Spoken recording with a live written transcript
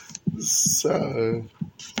So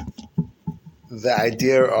the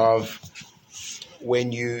idea of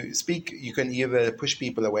when you speak, you can either push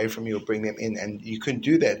people away from you or bring them in, and you can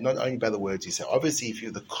do that not only by the words you say. Obviously,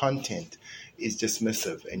 if the content is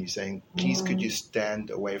dismissive and you're saying, please could you stand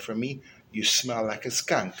away from me, you smell like a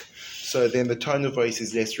skunk. So then the tone of voice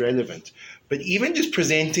is less relevant. But even just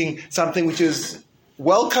presenting something which is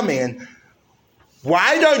welcoming,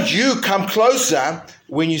 why don't you come closer,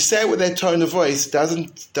 when you say it with that tone of voice,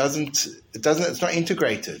 it's not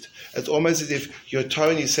integrated. It's almost as if your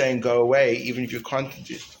tone is saying go away, even if your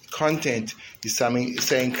content is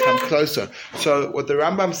saying come closer. So what the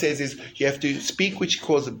Rambam says is you have to speak, which he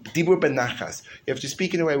calls dibur benachas. You have to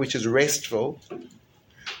speak in a way which is restful,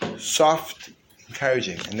 soft,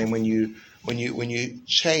 encouraging. And then when you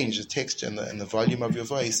change the texture and the volume of your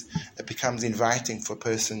voice, it becomes inviting for a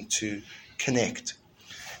person to connect.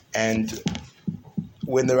 And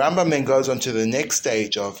when the Rambam then goes on to the next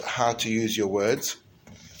stage of how to use your words,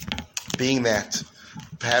 being that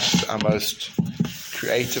perhaps our most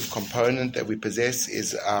creative component that we possess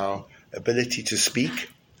is our ability to speak,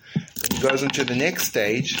 when he goes on to the next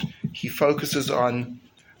stage, he focuses on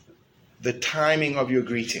the timing of your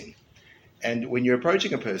greeting. And when you're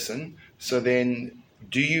approaching a person, so then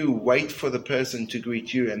do you wait for the person to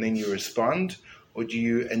greet you and then you respond, or do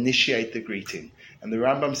you initiate the greeting? And the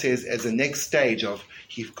Rambam says as the next stage of,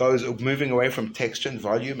 he goes moving away from texture and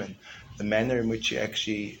volume and the manner in which you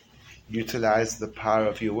actually utilize the power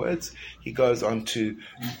of your words, he goes on to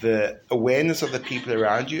the awareness of the people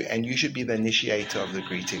around you, and you should be the initiator of the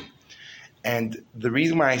greeting. And the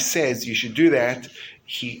reason why he says you should do that,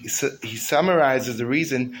 he summarizes the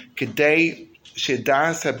reason, Kedei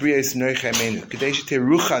shedas habriyos noichemenu, Kedei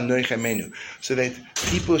sheterucha noichemenu, so that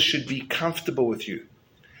people should be comfortable with you.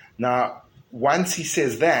 Now, once he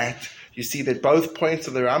says that, you see that both points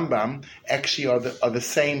of the Rambam actually are the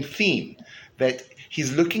same theme, that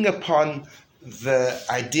he's looking upon the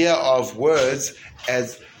idea of words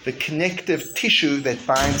as the connective tissue that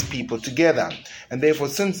binds people together. And therefore,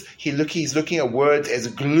 since he's looking at words as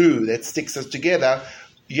glue that sticks us together,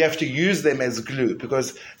 you have to use them as glue,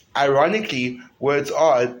 because ironically, words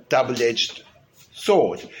are a double-edged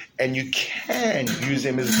sword, and you can use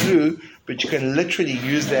them as glue, but you can literally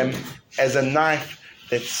use them as a knife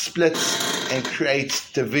that splits and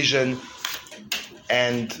creates division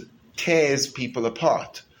and tears people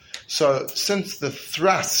apart. So since the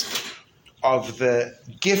thrust of the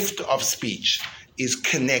gift of speech is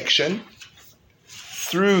connection,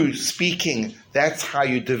 through speaking, that's how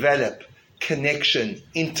you develop connection,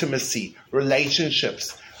 intimacy,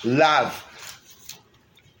 relationships, love.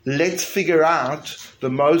 Let's figure out the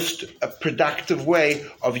most productive way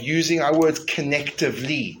of using our words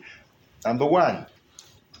connectively. Number one,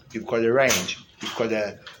 you've got a range. You've got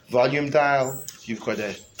a volume dial, you've got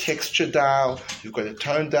a texture dial, you've got a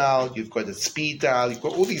tone dial, you've got a speed dial, you've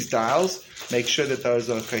got all these dials. Make sure that those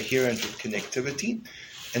are coherent with connectivity.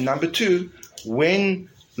 And number two, when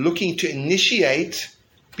looking to initiate,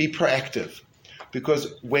 be proactive.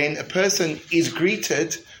 Because when a person is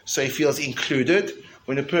greeted, so he feels included.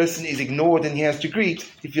 When a person is ignored and he has to greet,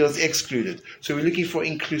 he feels excluded. So we're looking for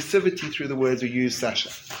inclusivity through the words we use, Sasha.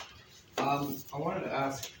 I wanted to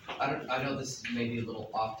ask, I know this may be a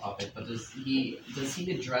little off topic, but does he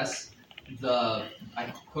address the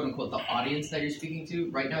quote unquote the audience that you're speaking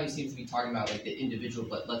to? Right now, he seems to be talking about like the individual,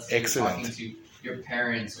 but let's say you're talking to your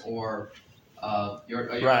parents or your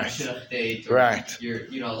shidduch date, or you're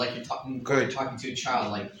talking to a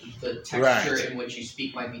child, like the texture in which you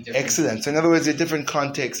speak might be different. Excellent. So in other words, a different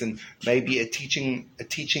context and maybe a teaching.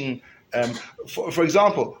 For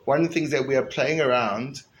example, one of the things that we are playing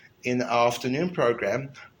around in our afternoon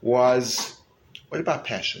program was, what about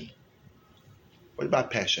passion? What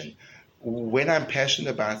about passion? When I'm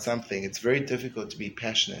passionate about something, it's very difficult to be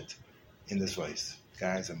passionate in this voice.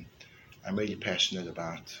 Guys, I'm really passionate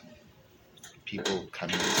about people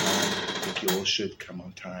coming on time. I think you all should come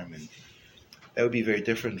on time. And that would be very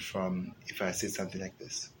different from if I said something like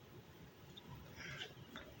this.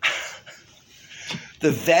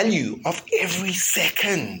 The value of every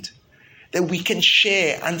second that we can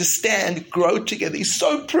share, understand, grow together is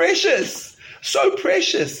so precious. So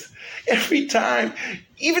precious. Every time,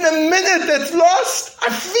 even a minute that's lost, I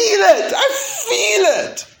feel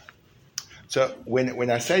it. So when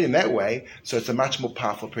I say it in that way, so it's a much more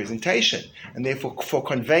powerful presentation. And therefore, for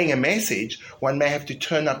conveying a message, one may have to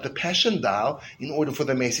turn up the passion dial in order for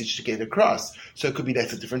the message to get across. So it could be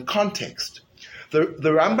that's a different context. The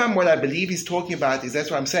Rambam, what I believe he's talking about is,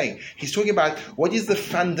 that's what I'm saying. He's talking about what is the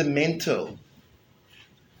fundamental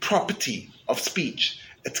property of speech.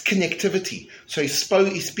 It's connectivity. So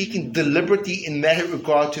he's speaking deliberately in that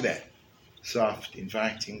regard to that. soft,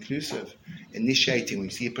 inviting, inclusive, initiating. When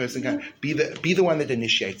you see a person come, be the one that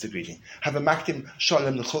initiates the greeting. Have a makdim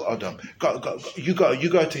shalom l'chol adam. Go, you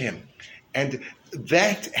go to him, and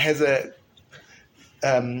that has a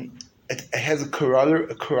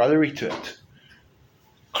corollary to it.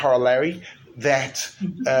 Corollary that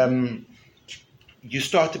you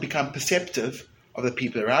start to become perceptive of the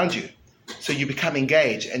people around you. So you become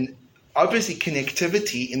engaged. And obviously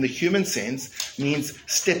connectivity in the human sense means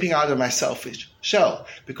stepping out of my selfish shell.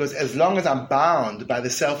 Because as long as I'm bound by the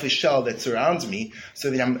selfish shell that surrounds me,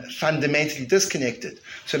 so that I'm fundamentally disconnected.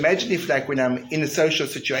 So imagine if, like, when I'm in a social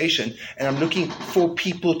situation and I'm looking for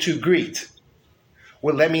people to greet.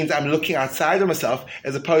 Well, that means I'm looking outside of myself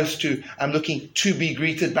as opposed to I'm looking to be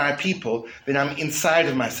greeted by people. Then I'm inside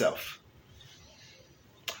of myself.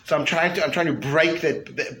 So I'm trying to break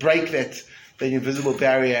that invisible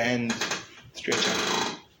barrier and stretch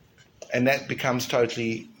out, and that becomes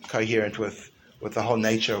totally coherent with the whole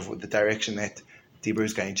nature of the direction that Dibur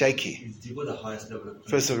is going. Jakey, is Dibur the highest level of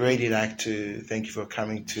first, I'd really like to thank you for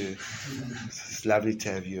coming to. It's lovely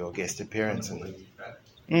to have your guest appearance. Go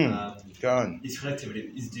on. Is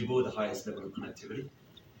Dibur the highest level of connectivity?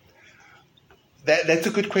 That's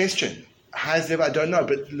a good question. Highest level, I don't know,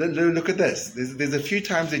 but look at this. There's a few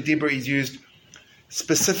times that Dibur is used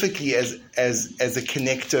specifically as a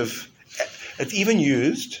connective. It's even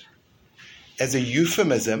used as a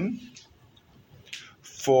euphemism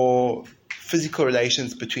for physical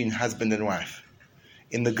relations between husband and wife.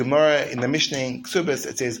 In the Gemara, in the Mishnah in Ksubas,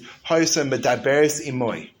 it says, "Hoysa medaberes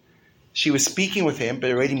imoy." She was speaking with him,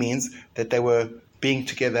 but it already means that they were being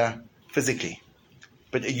together physically.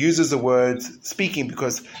 But it uses the word speaking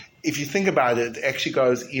because if you think about it, it actually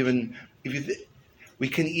goes even.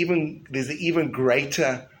 There's an even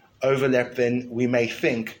greater overlap than we may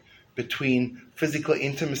think between physical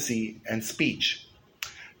intimacy and speech.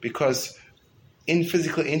 Because in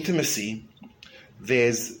physical intimacy,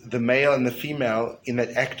 there's the male and the female in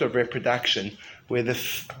that act of reproduction where the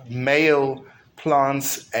male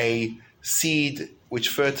plants a seed which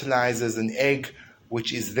fertilizes an egg,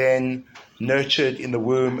 which is then nurtured in the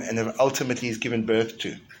womb and ultimately is given birth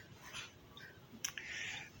to.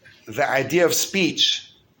 The idea of speech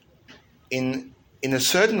in a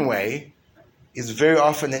certain way is very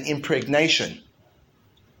often an impregnation.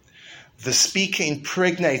 The speaker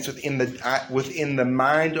impregnates within the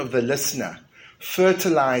mind of the listener,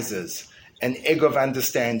 fertilizes an egg of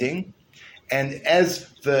understanding, and as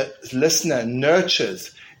the listener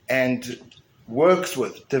nurtures and works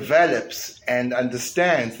with, develops, and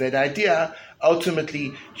understands that idea,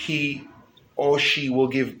 ultimately he or she will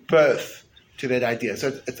give birth to that idea.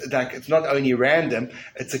 So it's not only random,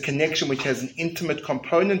 it's a connection which has an intimate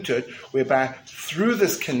component to it, whereby through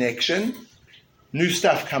this connection, new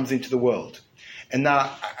stuff comes into the world. And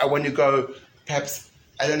now I want to go, perhaps,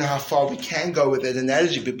 I don't know how far we can go with that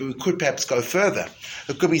analogy, but we could perhaps go further.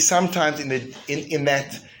 It could be sometimes in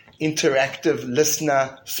that interactive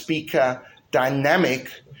listener-speaker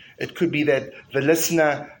dynamic, it could be that the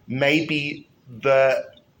listener may be the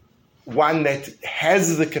one that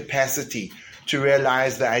has the capacity to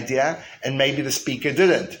realize the idea, and maybe the speaker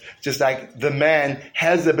didn't. Just like the man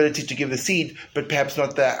has the ability to give the seed, but perhaps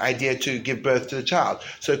not the idea to give birth to the child.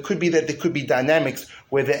 So it could be that there could be dynamics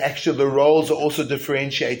where the roles are also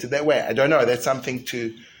differentiated that way. I don't know. That's something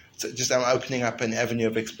I'm opening up an avenue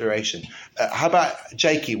of exploration. How about,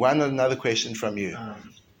 Jakey, another question from you.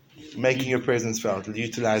 Making your presence felt,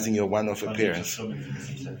 utilizing your one-off appearance.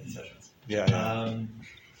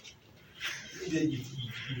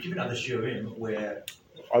 You've given other shiurim where...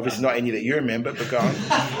 Obviously not any that you remember, but go on.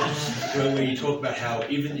 where you talk about how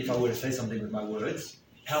even if I were to say something with my words,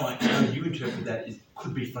 how you interpret that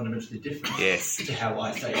could be fundamentally different to how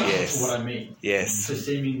I say it, to what I mean. Yes. So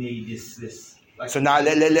seemingly this so now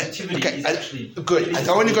good. I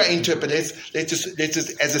don't want to go into it, but let's just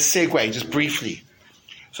as a segue, just briefly.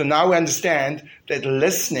 So now we understand that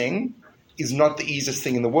listening is not the easiest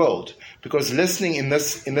thing in the world, because listening in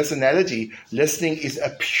this analogy, listening is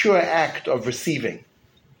a pure act of receiving.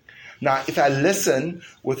 Now, if I listen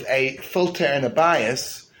with a filter and a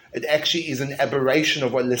bias, it actually is an aberration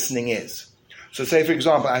of what listening is. So say, for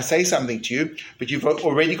example, I say something to you, but you've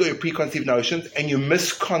already got your preconceived notions and you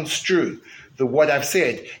misconstrue what I've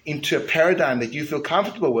said into a paradigm that you feel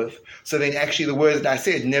comfortable with, so then actually the words that I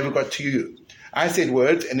said never got to you. I said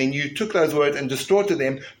words, and then you took those words and distorted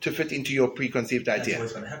them to fit into your preconceived idea. That's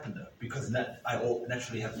always going to happen, though, because I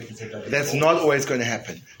naturally have preconceived ideas. That's not always going to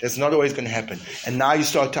happen. That's not always going to happen. And now you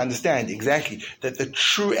start to understand exactly that the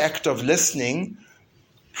true act of listening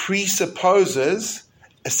presupposes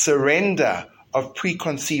a surrender of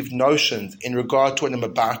preconceived notions in regard to what I'm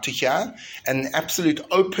about to hear, and an absolute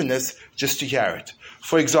openness just to hear it.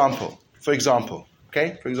 For example, this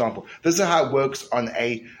is how it works on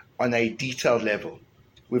a detailed level.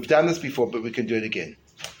 We've done this before, but we can do it again.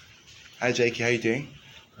 Hi, Jakey, how are you doing?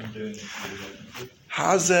 I'm doing it.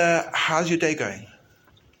 How's your day going?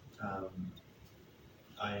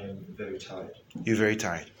 I am very tired. You're very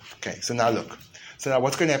tired. Okay, so now look. So now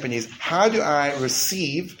what's going to happen is, how do I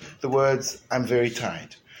receive the words, I'm very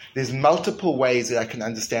tired? There's multiple ways that I can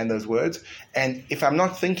understand those words. And if I'm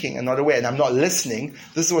not thinking and not aware and I'm not listening,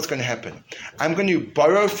 this is what's going to happen. I'm going to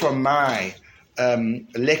borrow from my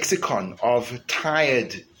lexicon of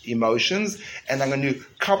tired emotions, and I'm going to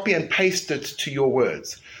copy and paste it to your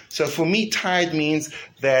words. So for me, tired means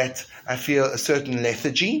that I feel a certain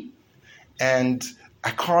lethargy and I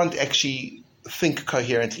can't actually think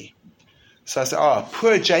coherently. So I say,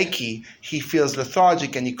 poor Jakey, he feels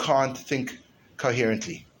lethargic and he can't think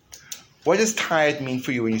coherently. What does tired mean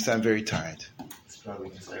for you when you say I'm very tired? Struggling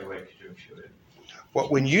to stay awake during period.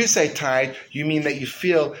 When you say tired, you mean that you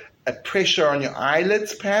feel a pressure on your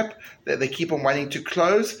eyelids, perhaps, that they keep on wanting to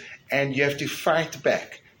close, and you have to fight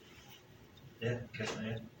back. Yeah, guess I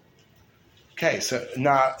am. Okay, so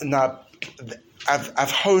now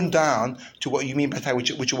I've honed down to what you mean by tired,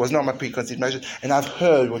 which was not my preconceived notion, and I've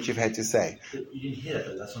heard what you've had to say. You didn't hear that,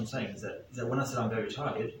 though. That's what I'm saying. Is that when I said I'm very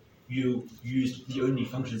tired, you used the only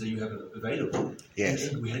functions that you have available. Yes.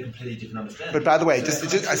 And we had a completely different understanding. But by the way,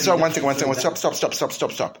 sorry, one second.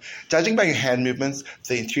 Stop. Judging by your hand movements,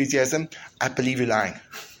 the enthusiasm, I believe you're lying.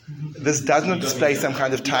 This does not display some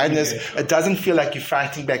kind of tiredness. It doesn't feel like you're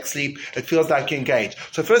fighting back sleep. It feels like you're engaged.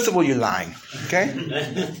 So first of all, you're lying. Okay?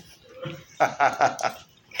 I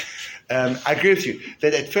agree with you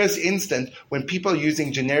that at first instant, when people are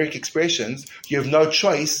using generic expressions, you have no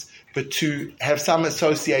choice but to have some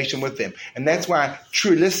association with them. And that's why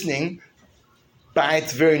true listening, by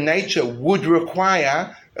its very nature, would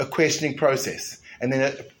require a questioning process. And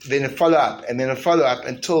then a follow-up, and then a follow-up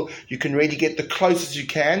until you can really get the closest you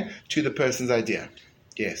can to the person's idea.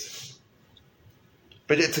 Yes.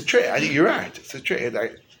 But it's a trick. You're right. It's a trick.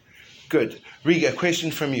 Good. Riga, a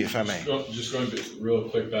question from you, if I may. Just going real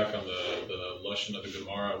quick back on the Lashon of the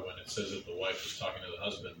Gemara when it says that the wife was talking to the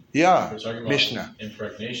husband. Yeah, we're talking about Mishnah.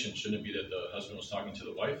 Impregnation. Shouldn't it be that the husband was talking to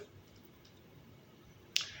the wife?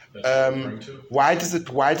 Why does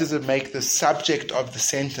it make the subject of the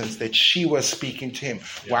sentence that she was speaking to him?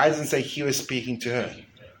 Yeah. Why doesn't it say he was speaking to her? Yeah.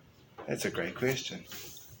 That's a great question.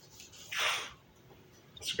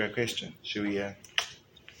 That's a great question. Should we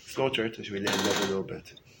slaughter it, or should we let it live a little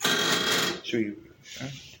bit? Should we?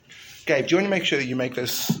 Gabe, do you want to make sure that you make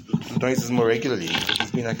those noises more regularly?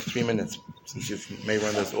 It's been like 3 minutes since you've made one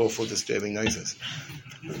of those awful, disturbing noises.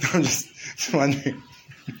 I'm just wondering.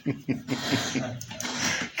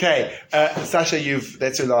 Okay, Sasha,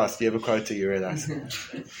 that's your last. You have a quota, you realize.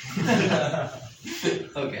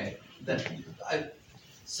 Okay.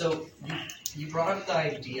 So you brought up the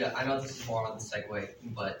idea, I know this is more on the segue,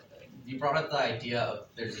 but you brought up the idea of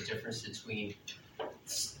there's a difference between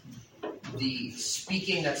the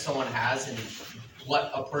speaking that someone has and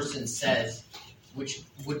what a person says, which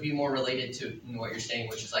would be more related to what you're saying,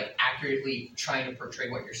 which is like accurately trying to portray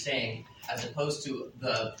what you're saying, as opposed to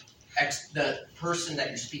the person that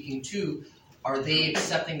you're speaking to. Are they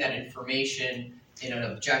accepting that information in an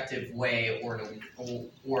objective way, or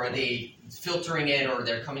are they filtering it, or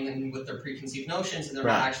they're coming in with their preconceived notions and they're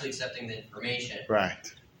not actually accepting the information?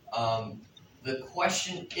 Right. The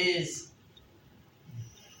question is,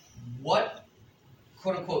 what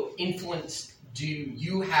quote-unquote influence do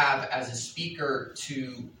you have as a speaker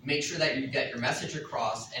to make sure that you get your message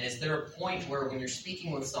across? And is there a point where when you're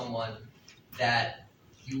speaking with someone that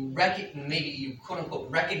you maybe you quote-unquote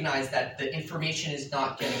recognize that the information is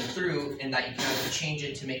not getting through and that you can either change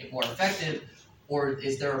it to make it more effective? Or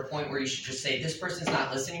is there a point where you should just say, this person's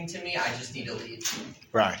not listening to me, I just need to leave?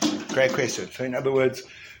 Right. Great question. So in other words,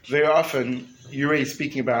 very often you're really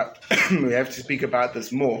speaking about, we have to speak about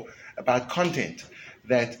this more, about content.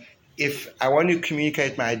 That if I want to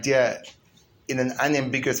communicate my idea in an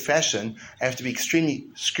unambiguous fashion, I have to be extremely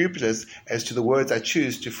scrupulous as to the words I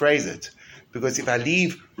choose to phrase it. Because if I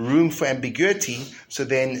leave room for ambiguity, so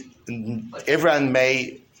then everyone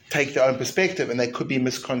may take their own perspective and they could be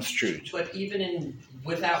misconstrued. But even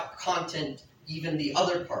without content, even the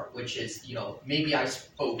other part, which is, maybe I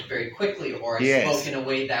spoke very quickly or I spoke in a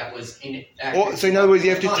way that was inaccurate. So in other words, you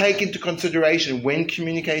have to take into consideration when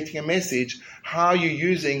communicating a message, how you're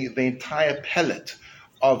using the entire palette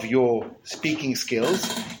of your speaking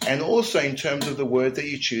skills, and also in terms of the words that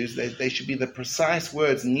you choose, that they should be the precise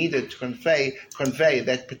words needed to convey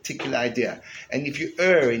that particular idea. And if you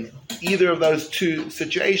err in either of those two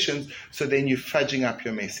situations, so then you're fudging up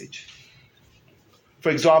your message. For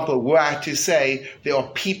example, were I to say there are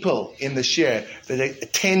people in the share that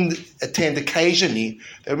attend occasionally,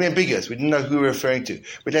 they were ambiguous. We didn't know who we were referring to.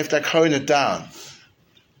 We'd have to hone it down.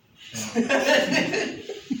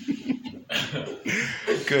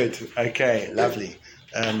 Good. Okay. Lovely.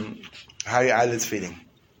 How are your eyelids feeling?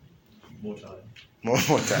 More tired. More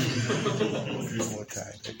tired. More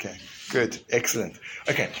tired. Okay. Good. Excellent.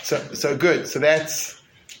 Okay. So good. So that's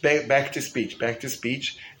back to speech. Back to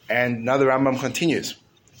speech. And now the Rambam continues.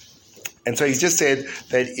 And so he's just said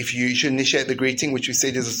that if you should initiate the greeting, which we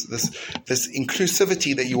said is this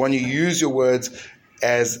inclusivity, that you want to use your words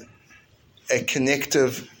as a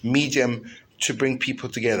connective medium to bring people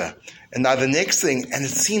together. And now the next thing, and it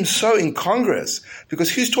seems so incongruous,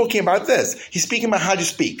 because who's talking about this? He's speaking about how to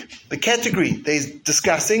speak. The category that he's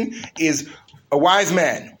discussing is a wise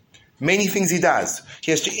man. Many things he does. He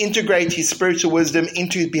has to integrate his spiritual wisdom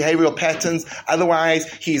into his behavioral patterns.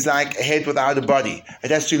 Otherwise, he's like a head without a body. It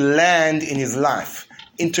has to land in his life.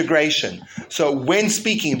 Integration. So when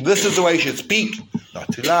speaking, this is the way you should speak.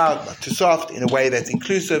 Not too loud, not too soft, in a way that's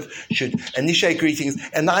inclusive. Should initiate greetings.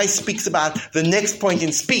 And now he speaks about the next point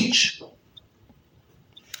in speech.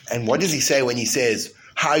 And what does he say when he says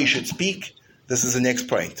how you should speak? This is the next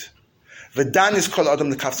point. V'dan is kol adam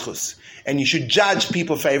l'kavschus. And you should judge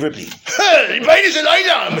people favorably.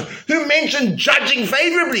 Who mentioned judging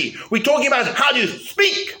favorably? We're talking about how to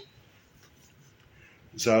speak.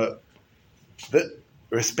 So,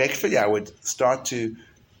 respectfully, I would start to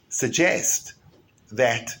suggest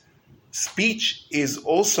that speech is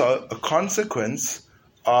also a consequence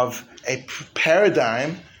of a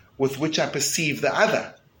paradigm with which I perceive the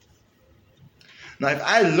other. Now, if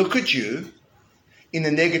I look at you in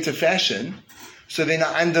a negative fashion, so then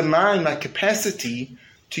I undermine my capacity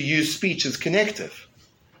to use speech as connective.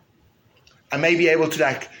 I may be able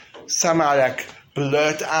to somehow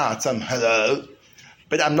blurt out some hello,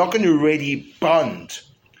 but I'm not going to really bond.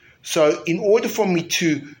 So in order for me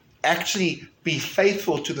to actually be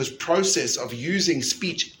faithful to this process of using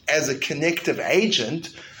speech as a connective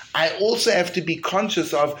agent, I also have to be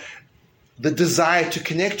conscious of the desire to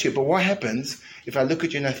connect to you. But what happens if I look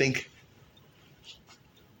at you and I think,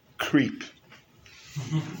 creep,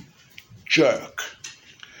 jerk?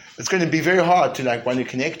 It's going to be very hard to want to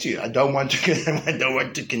connect to you. I don't want to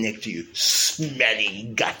connect to you.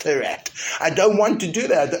 Smelly gutter rat. I don't want to do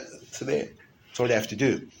that. So that's what I have to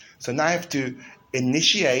do. So now I have to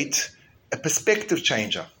initiate a perspective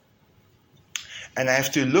changer. And I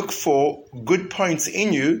have to look for good points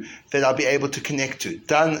in you that I'll be able to connect to.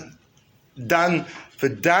 Dan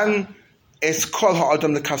es kol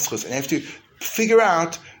ha'adam l'kavschus. And I have to figure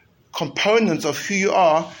out components of who you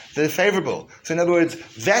are that are favorable. So in other words,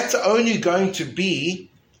 that's only going to be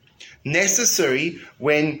necessary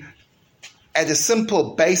when at a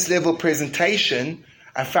simple base level presentation,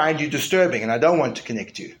 I find you disturbing and I don't want to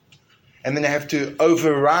connect to you. And then I have to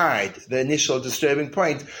override the initial disturbing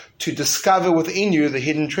point to discover within you the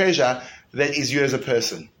hidden treasure that is you as a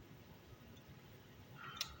person.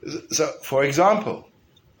 So, for example,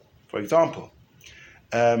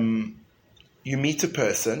 you meet a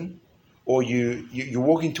person, or you're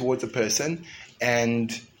walking towards a person,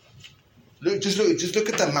 and just look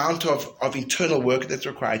at the amount of internal work that's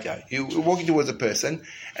required here. You're walking towards a person,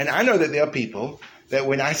 and I know that there are people that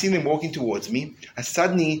when I see them walking towards me, I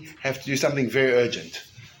suddenly have to do something very urgent,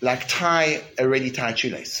 like tie a ready tied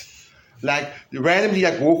shoelace, like randomly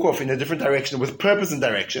walk off in a different direction with purpose and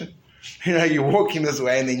direction. You're walking this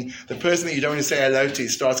way, and then the person that you don't want to say hello to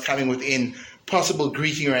starts coming within possible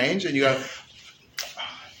greeting range, and you go,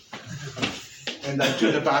 and they do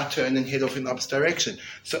an about turn and head off in the opposite direction.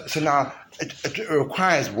 So now it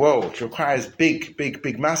requires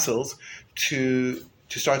big muscles to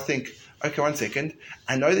start to think, okay, 1 second,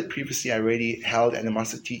 I know that previously I already held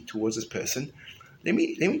animosity towards this person. Let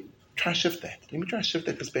me try to shift that. Let me try to shift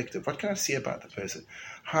that perspective. What can I see about the person?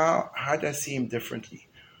 How do I see him differently?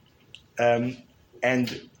 And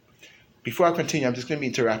before I continue, I'm just going to be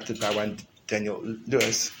interrupted by one Daniel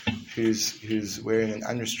Lewis, who's wearing an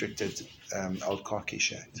unrestricted old khaki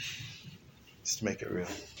shirt, just to make it real.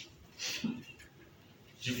 Do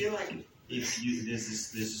you feel like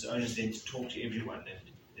there's this onus then to talk to everyone, and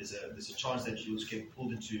there's a chance that you'll just get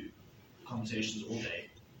pulled into conversations all day,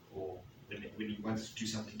 or when you want to do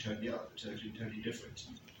something totally different?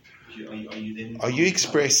 Are you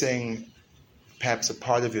expressing perhaps a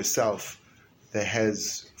part of yourself that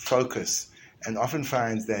has focus and often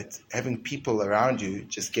finds that having people around you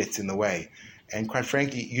just gets in the way. And quite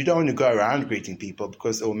frankly, you don't want to go around greeting people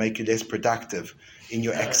because it will make you less productive in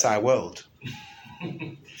your XI world.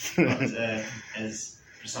 Not as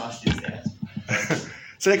precisely as that.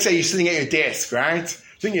 So let's say you're sitting at your desk, right?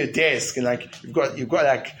 Sitting at your desk, and like you've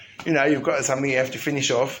got something you have to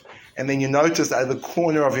finish off, and then you notice out of the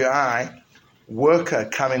corner of your eye, worker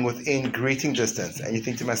coming within greeting distance, and you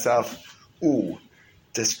think to myself, ooh,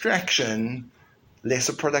 distraction, less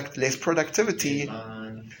productivity,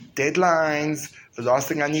 deadlines. The last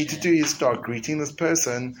thing I need to do is start greeting this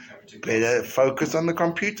person. Better focus on the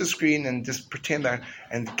computer screen and just pretend that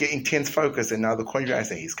and get intense focus. And now the corner I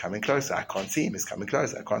say, he's coming closer. I can't see him. He's coming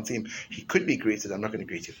closer. I can't see him. He could be greeted. I'm not going to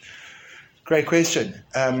greet him. Great question.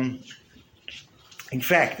 In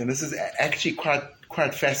fact, and this is actually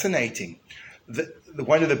quite fascinating.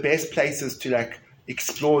 One of the best places to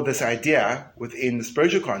explore this idea within the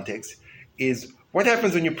spiritual context is what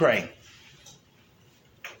happens when you're praying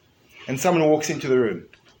and someone walks into the room.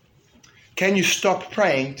 Can you stop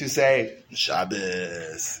praying to say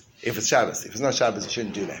Shabbos? If it's Shabbos. If it's not Shabbos, you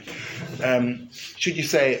shouldn't do that. Should you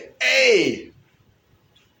say, hey,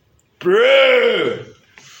 bro?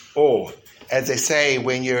 Or, as they say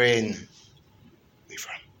when you're in, where are you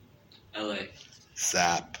from? LA.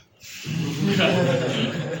 Sap.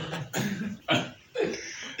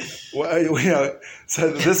 Well,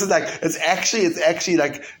 so this is it's actually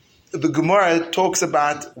like the Gemara talks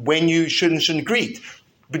about when you shouldn't greet.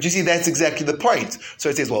 But you see, that's exactly the point. So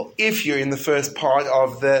it says, well, if you're in the first part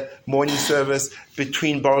of the morning service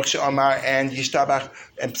between Baruch She'amar and Yishtabach,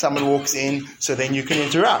 and someone walks in, so then you can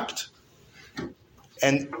interrupt.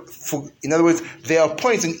 And in other words, there are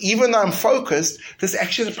points, and even though I'm focused, this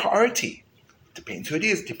actually is a priority. Depends who it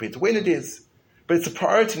is, depends when it is. But it's a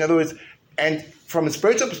priority. In other words, and from a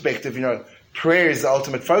spiritual perspective, prayer is the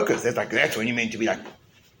ultimate focus. That's when you're meant to be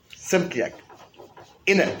simply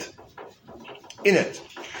in it.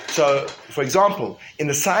 So, for example, in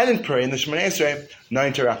the silent prayer, in the Shemona Esrei, no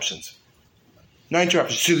interruptions. No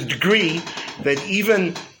interruptions. To the degree that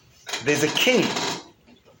even there's a king,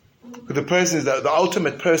 who the person is the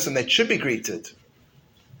ultimate person that should be greeted,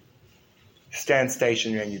 stand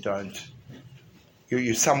stationary and you don't.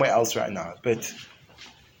 You're somewhere else right now. But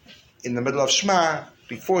in the middle of Shema,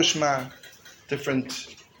 before Shema,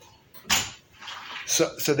 different.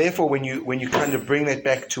 So therefore, when you kind of bring that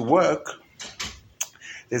back to work,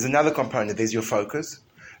 there's another component. There's your focus,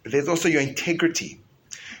 but there's also your integrity.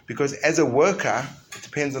 Because as a worker, it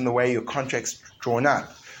depends on the way your contract's drawn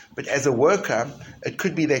up. But as a worker, it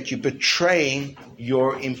could be that you're betraying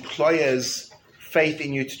your employer's faith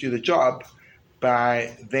in you to do the job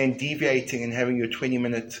by then deviating and having your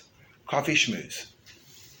 20-minute coffee schmooze.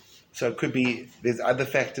 So it could be there's other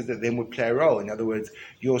factors that then would play a role. In other words,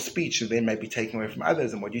 your speech then may be taken away from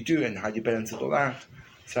others and what you do and how you balance it all out.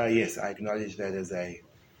 So yes, I acknowledge that as a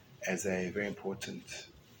very important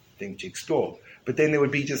thing to explore. But then there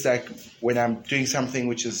would be just when I'm doing something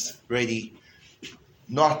which is really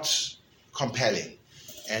not compelling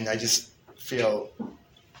and I just feel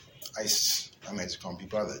I just can't be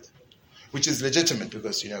bothered. Which is legitimate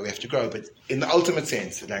because, we have to grow. But in the ultimate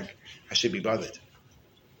sense, I should be bothered.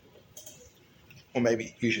 Or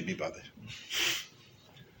maybe you should be bothered.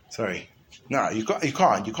 Sorry. No, you can't.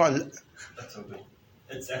 That's all good.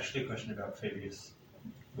 It's actually a question about previous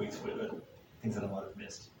weeks, things that I might have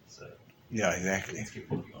missed. So yeah, exactly. Let's keep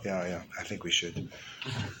moving on. Yeah. I think we should.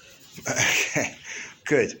 Okay,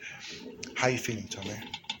 good. How are you feeling, Tommy?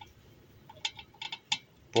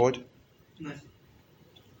 Bored? No.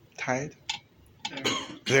 Tired? No.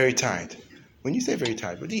 Very tired. When you say very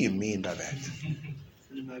tired, what do you mean by that?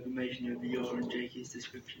 An amalgamation of your and Jakey's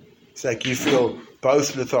description. It's like you feel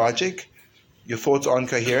both lethargic, your thoughts aren't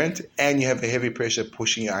coherent, and you have a heavy pressure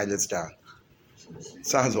pushing your eyelids down.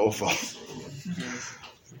 Sounds awful. Yes.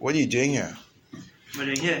 What are you doing here? What are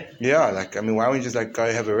you doing here? Yeah, why don't you just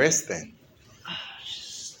go have a rest then?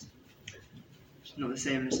 It's not the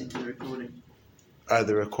same listening to the recording.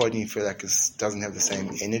 The recording you feel like doesn't have the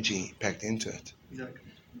same energy packed into it. Exactly.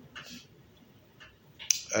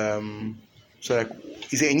 So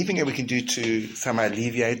is there anything that we can do to somehow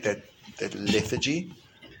alleviate that lethargy?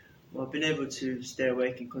 Well, I've been able to stay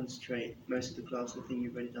awake and concentrate most of the class. I think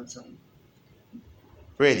you've already done something.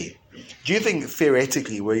 Really? Do you think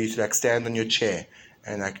theoretically, were you to stand on your chair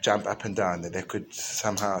and jump up and down, that could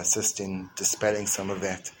somehow assist in dispelling some of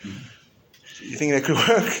that? Do you think that could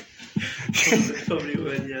work? Probably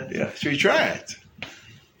would, yeah. Yeah. Should we try it?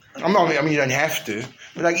 You don't have to,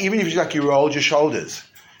 but even if you rolled your shoulders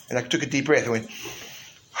and took a deep breath and went,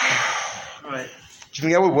 Right. do you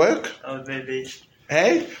think that would work? I would maybe.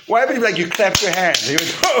 Hey? Why would you clapped your hands? And you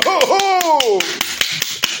went, ho, ho, ho!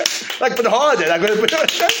 Like, but harder. Like,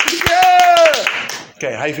 yeah!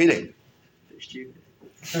 Okay, how are you feeling? Stupid.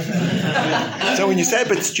 So when you say a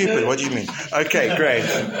bit stupid, what do you mean? Okay, great.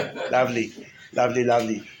 Lovely.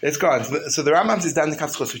 Let's go on. So the Rambam says down the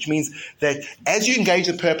Kafskos, which means that as you engage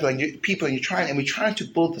with people and we're trying to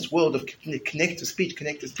build this world of connected speech.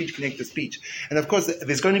 And of course,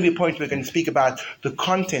 there's going to be a point we're going to speak about the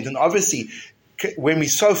content. And obviously, when we're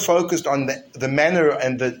so focused on the manner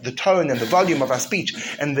and the tone and the volume of our speech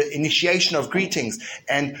and the initiation of greetings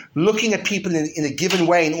and looking at people in a given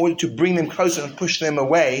way in order to bring them closer and push them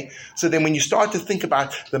away, so then when you start to think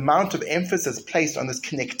about the amount of emphasis placed on this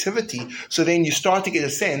connectivity, so then you start to get a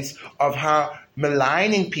sense of how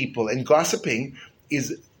maligning people and gossiping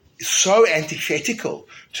is so antithetical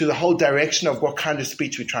to the whole direction of what kind of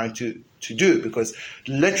speech we're trying to do, because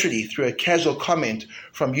literally through a casual comment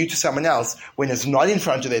from you to someone else, when it's not in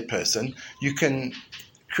front of that person, you can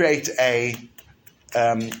create a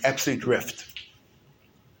absolute rift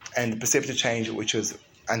and perceptive change, which is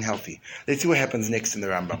unhealthy. Let's see what happens next in the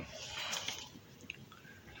Rambam.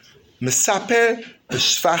 Mesaper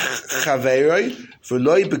b'shvach chaveroi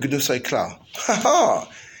v'loi b'gnusoi klal.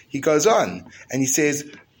 He goes on and he says,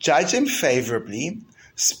 judge them favorably,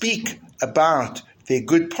 speak about their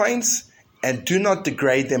good points, and do not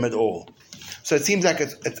degrade them at all. So it seems like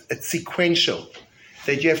it's sequential,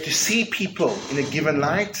 that you have to see people in a given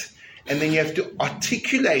light, and then you have to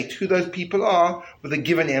articulate who those people are with a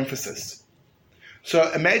given emphasis.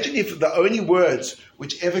 So imagine if the only words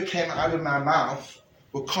which ever came out of my mouth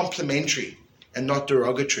were complimentary and not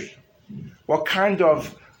derogatory. What kind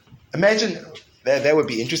of... Imagine... That would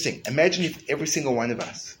be interesting. Imagine if every single one of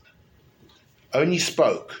us only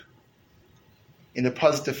spoke in a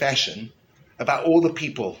positive fashion about all the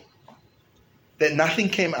people, that nothing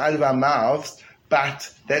came out of our mouths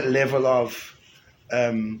but that level of,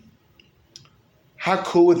 how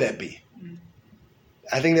cool would that be?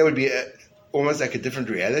 I think that would be almost like a different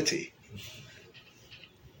reality.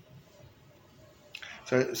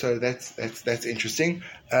 So that's interesting.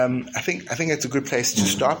 I think that's a good place to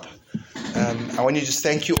stop. I want to just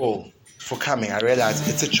thank you all for coming. I realize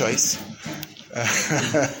it's a choice.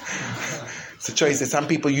 It's a choice that some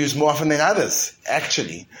people use more often than others,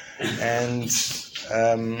 actually. And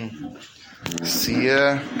see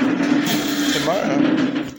you tomorrow.